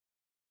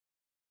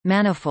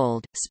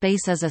Manifold,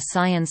 Space is a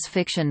science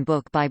fiction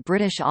book by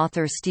British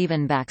author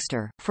Stephen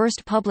Baxter,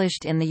 first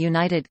published in the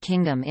United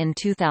Kingdom in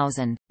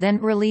 2000, then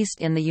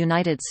released in the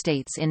United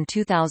States in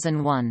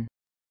 2001.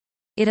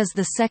 It is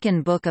the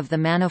second book of the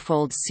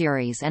Manifold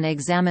series and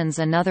examines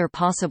another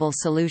possible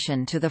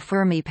solution to the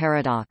Fermi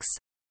paradox.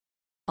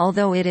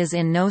 Although it is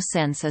in no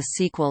sense a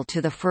sequel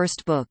to the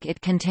first book,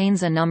 it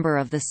contains a number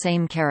of the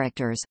same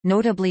characters,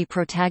 notably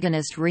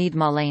protagonist Reed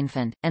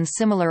Malenfant, and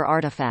similar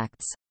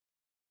artifacts.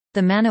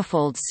 The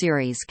Manifold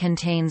series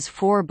contains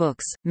 4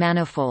 books: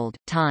 Manifold,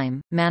 Time,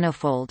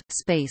 Manifold,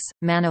 Space,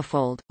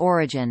 Manifold,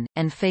 Origin,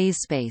 and Phase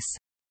Space.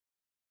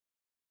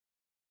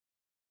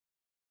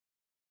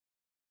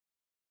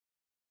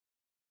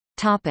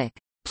 Topic.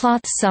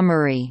 Plot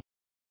summary.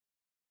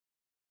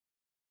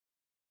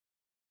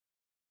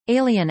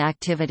 Alien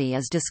activity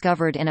is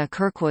discovered in a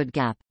Kirkwood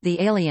gap. The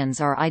aliens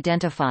are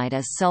identified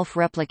as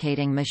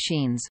self-replicating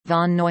machines,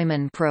 von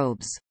Neumann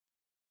probes.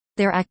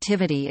 Their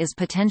activity is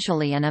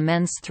potentially an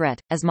immense threat,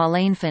 as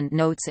Malenfant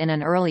notes in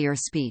an earlier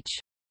speech.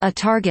 A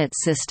target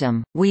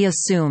system, we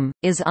assume,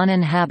 is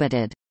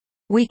uninhabited.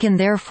 We can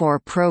therefore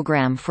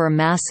program for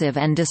massive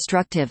and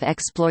destructive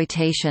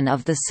exploitation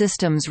of the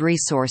system's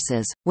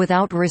resources,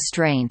 without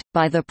restraint,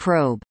 by the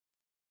probe.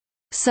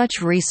 Such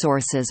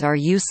resources are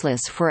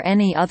useless for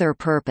any other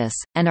purpose,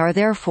 and are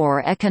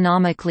therefore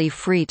economically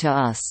free to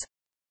us.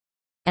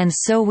 And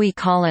so we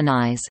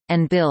colonize,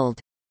 and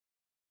build.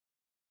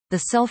 The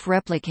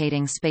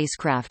self-replicating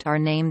spacecraft are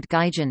named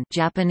Gaijin,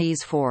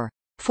 Japanese for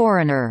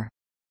foreigner,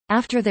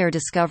 after their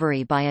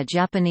discovery by a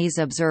Japanese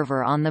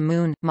observer on the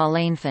Moon.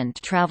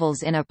 Malenfant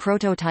travels in a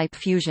prototype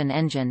fusion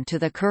engine to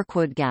the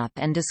Kirkwood Gap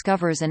and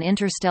discovers an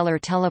interstellar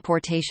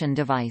teleportation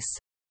device.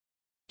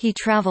 He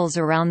travels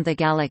around the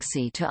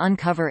galaxy to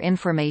uncover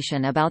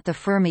information about the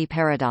Fermi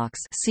paradox.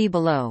 See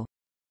below.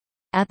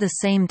 At the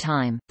same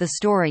time, the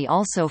story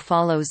also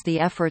follows the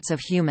efforts of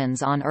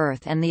humans on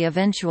Earth and the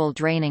eventual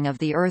draining of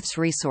the Earth's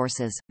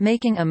resources,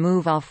 making a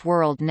move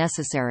off-world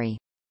necessary.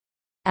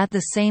 At the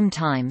same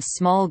time,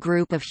 small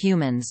group of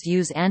humans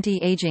use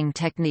anti-aging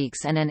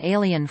techniques and an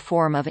alien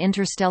form of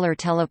interstellar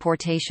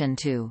teleportation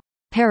to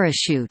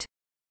parachute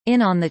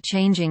in on the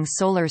changing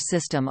solar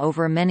system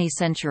over many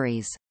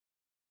centuries.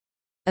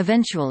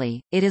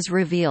 Eventually, it is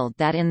revealed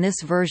that in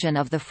this version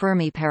of the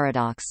Fermi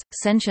paradox,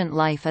 sentient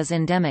life is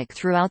endemic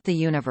throughout the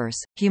universe.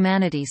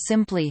 Humanity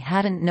simply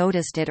hadn't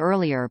noticed it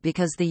earlier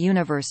because the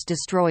universe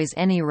destroys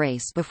any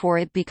race before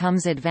it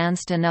becomes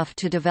advanced enough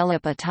to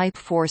develop a Type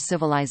 4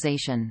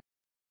 civilization.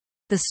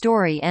 The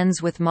story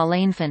ends with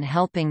Malenfant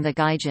helping the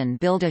Gaijin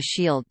build a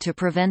shield to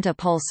prevent a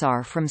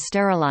pulsar from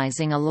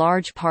sterilizing a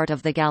large part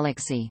of the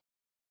galaxy.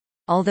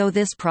 Although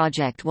this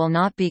project will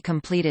not be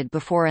completed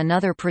before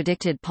another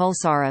predicted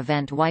pulsar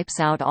event wipes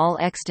out all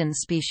extant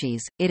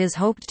species, it is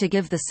hoped to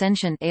give the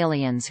sentient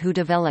aliens who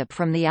develop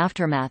from the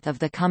aftermath of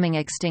the coming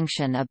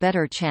extinction a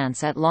better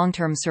chance at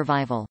long-term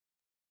survival.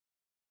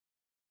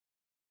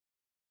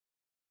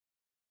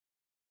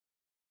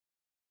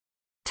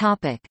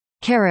 Topic: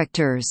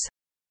 Characters.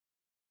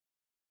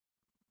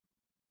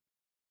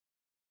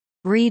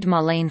 Reed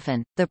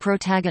Malenfant, the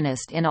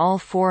protagonist in all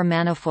 4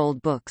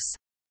 Manifold books.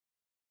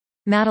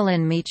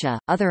 Madeline Meacha,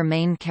 other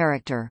main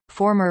character,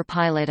 former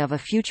pilot of a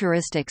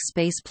futuristic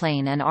space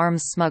plane and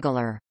arms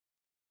smuggler.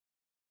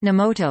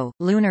 Nemoto,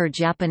 lunar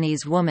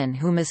Japanese woman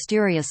who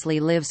mysteriously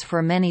lives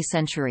for many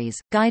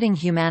centuries, guiding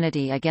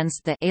humanity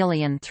against the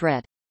alien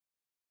threat.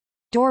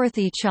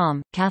 Dorothy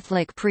Chom,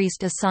 Catholic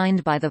priest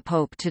assigned by the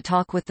Pope to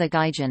talk with the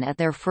Gaijin at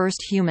their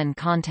first human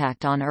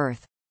contact on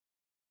Earth.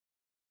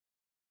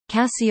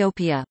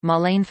 Cassiopeia,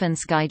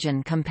 Malenfant's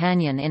Gaijin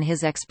companion in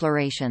his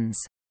explorations.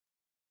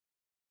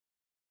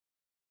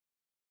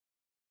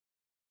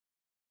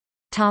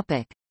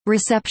 Topic: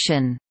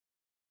 Reception.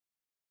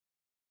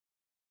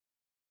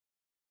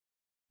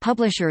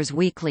 Publishers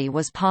Weekly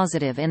was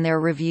positive in their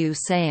review,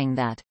 saying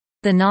that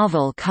the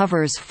novel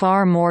covers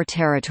far more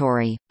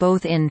territory,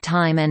 both in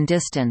time and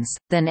distance,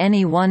 than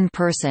any one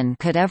person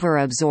could ever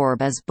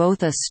absorb. As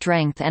both a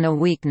strength and a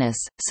weakness,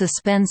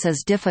 suspense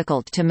is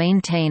difficult to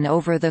maintain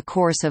over the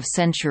course of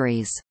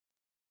centuries.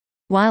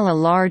 While a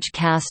large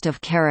cast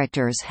of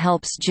characters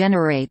helps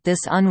generate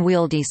this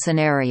unwieldy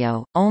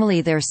scenario,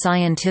 only their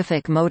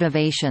scientific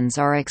motivations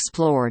are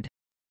explored.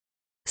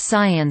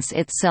 Science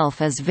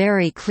itself is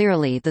very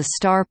clearly the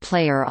star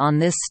player on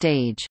this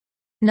stage.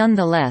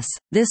 Nonetheless,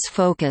 this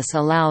focus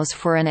allows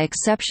for an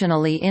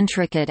exceptionally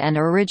intricate and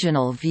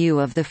original view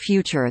of the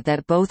future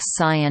that both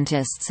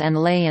scientists and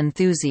lay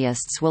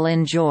enthusiasts will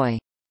enjoy.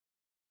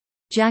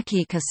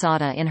 Jackie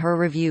Casada in her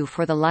review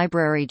for the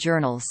Library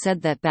Journal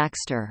said that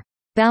Baxter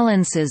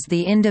balances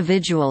the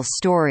individual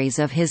stories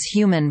of his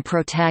human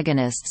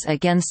protagonists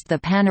against the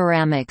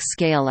panoramic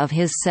scale of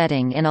his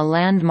setting in a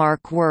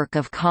landmark work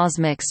of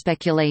cosmic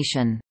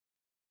speculation.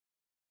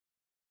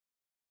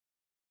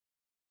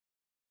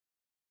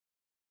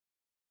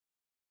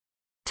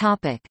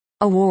 Topic: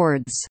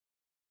 Awards.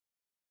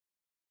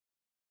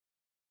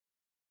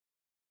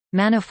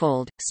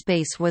 Manifold,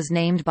 Space was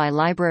named by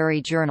Library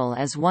Journal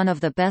as one of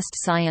the best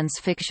science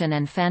fiction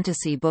and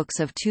fantasy books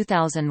of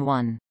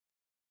 2001.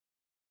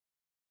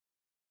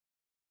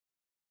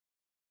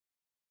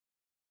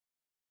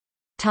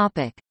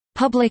 Topic: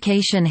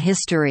 Publication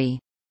history.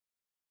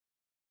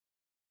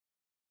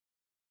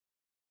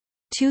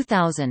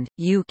 2000,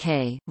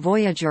 UK,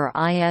 Voyager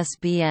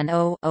ISBN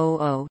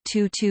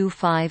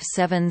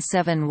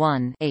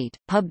 0-00-225771-8,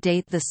 pub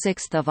date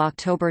 6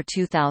 October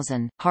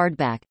 2000,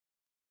 hardback.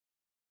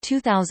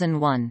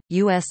 2001,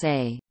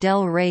 USA,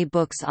 Del Rey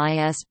Books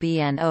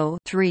ISBN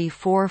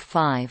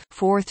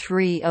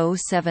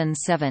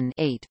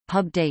 0-345-43077-8,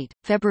 pub date,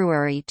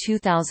 February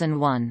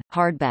 2001,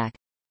 hardback.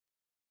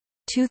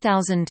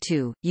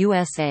 2002,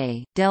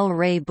 USA, Del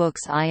Rey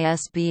Books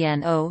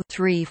ISBN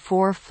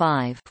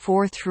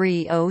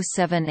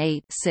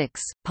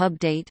 0-345-43078-6, pub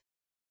date,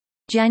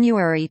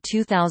 January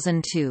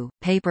 2002,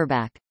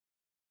 paperback.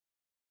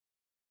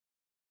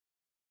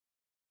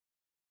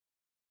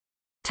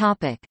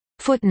 Topic: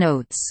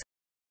 Footnotes.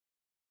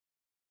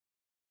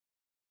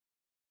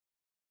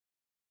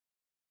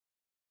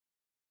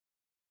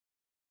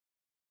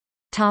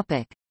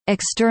 Topic: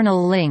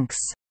 External links.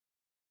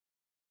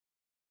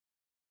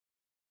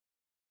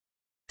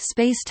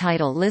 Space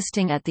title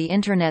listing at the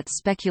Internet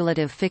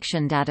Speculative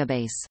Fiction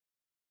Database.